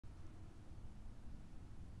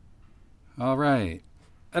All right.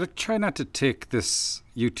 I try not to take this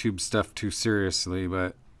YouTube stuff too seriously,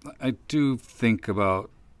 but I do think about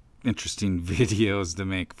interesting videos to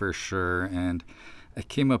make for sure. And I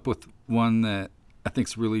came up with one that I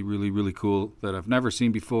think's really cool that I've never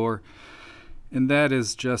seen before. And that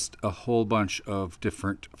is just a whole bunch of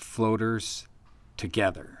different floaters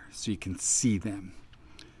together so you can see them.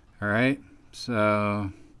 All right.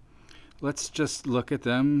 So let's just look at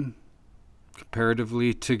them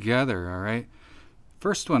comparatively together. All right.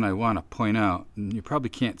 First one I want to point out, and you probably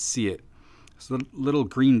can't see it, it's little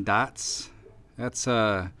green dots. That's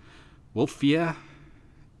Wolfia,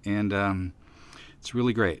 and it's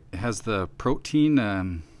really great. It has the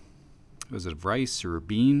protein, was it rice or a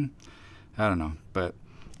bean? I don't know, but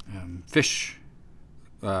fish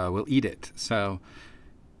will eat it. So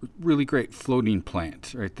really great floating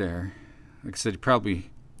plant right there. Like I said, you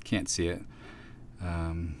probably can't see it.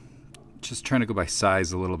 Just trying to go by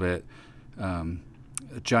size a little bit.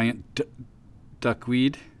 A giant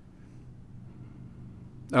duckweed.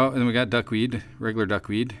 Oh, and we got duckweed, regular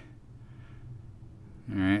duckweed.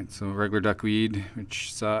 Alright, so regular duckweed,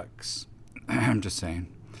 which sucks. I'm just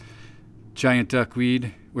saying. Giant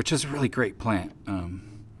duckweed, which is a really great plant.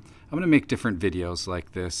 I'm going to make different videos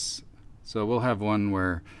like this. So we'll have one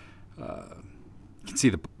where you can see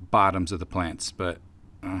the bottoms of the plants. But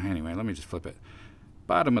anyway, let me just flip it.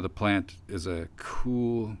 Bottom of the plant is a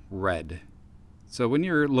cool red. So when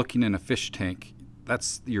you're looking in a fish tank,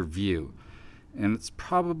 that's your view. And it's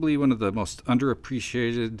probably one of the most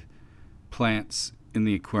underappreciated plants in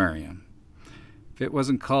the aquarium. If it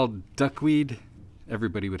wasn't called duckweed,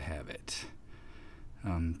 everybody would have it.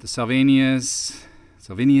 The salvinias,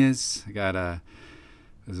 I got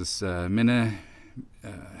there's this Minna,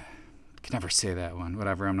 can never say that one,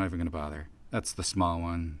 whatever, I'm not even going to bother. That's the small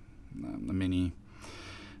one, the mini.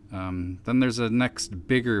 Then there's a next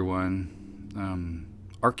bigger one.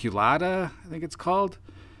 Arculata, I think it's called,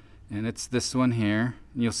 and it's this one here,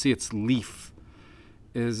 and you'll see its leaf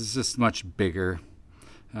is just much bigger.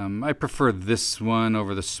 I prefer this one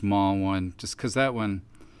over the small one just because that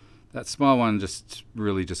small one just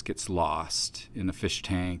really just gets lost in a fish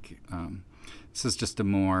tank. This is just a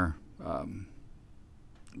more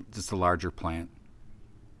just a larger plant.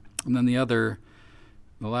 And then the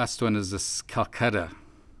last one is this Calcutta,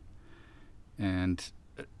 and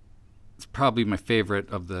it's probably my favorite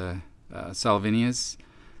of the salvinias.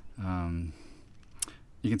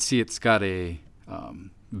 You can see it's got a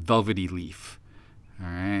velvety leaf, all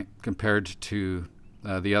right, compared to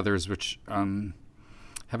the others, which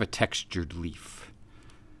have a textured leaf.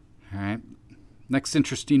 All right. Next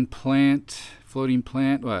interesting plant, floating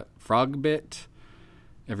plant, what? Frogbit.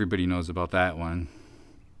 Everybody knows about that one.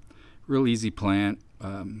 Real easy plant.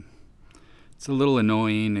 It's a little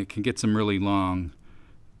annoying. It can get some really long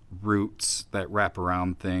roots that wrap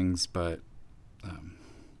around things, but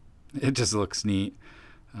it just looks neat.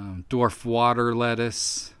 Dwarf water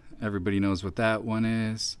lettuce, everybody knows what that one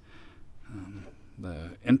is.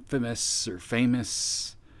 The infamous or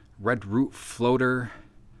famous red root floater,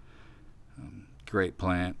 great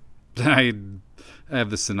plant. I have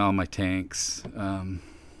this in all my tanks.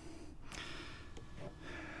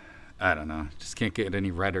 I don't know, just can't get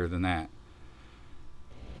any redder than that.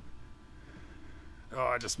 Oh,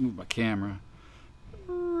 I just moved my camera.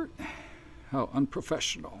 Oh,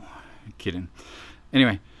 unprofessional. I'm kidding.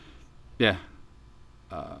 Anyway, yeah.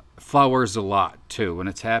 Flowers a lot, too. When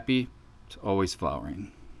it's happy, it's always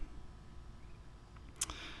flowering.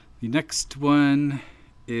 The next one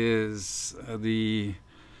is I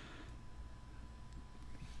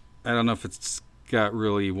don't know if it's got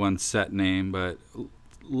really one set name, but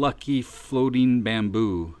Lucky Floating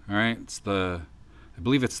Bamboo. All right, I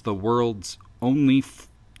believe it's the world's only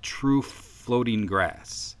true floating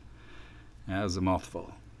grass. That was a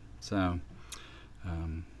mouthful. So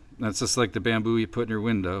that's just like the bamboo you put in your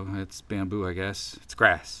window. It's bamboo, I guess. It's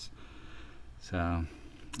grass. So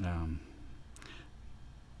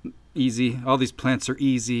easy. All these plants are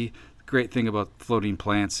easy. The great thing about floating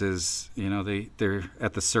plants is, you know, they're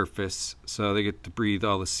at the surface, so they get to breathe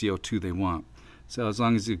all the CO2 they want. So as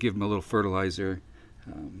long as you give them a little fertilizer,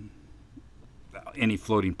 any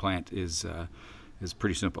floating plant is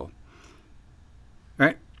pretty simple. All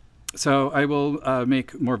right, so I will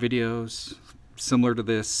make more videos similar to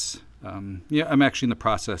this. Yeah, I'm actually in the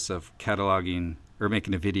process of cataloging or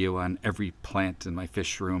making a video on every plant in my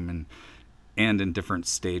fish room and in different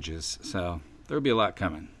stages. So there'll be a lot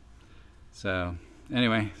coming. So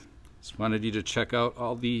anyway, just wanted you to check out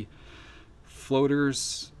all the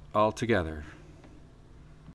floaters all together.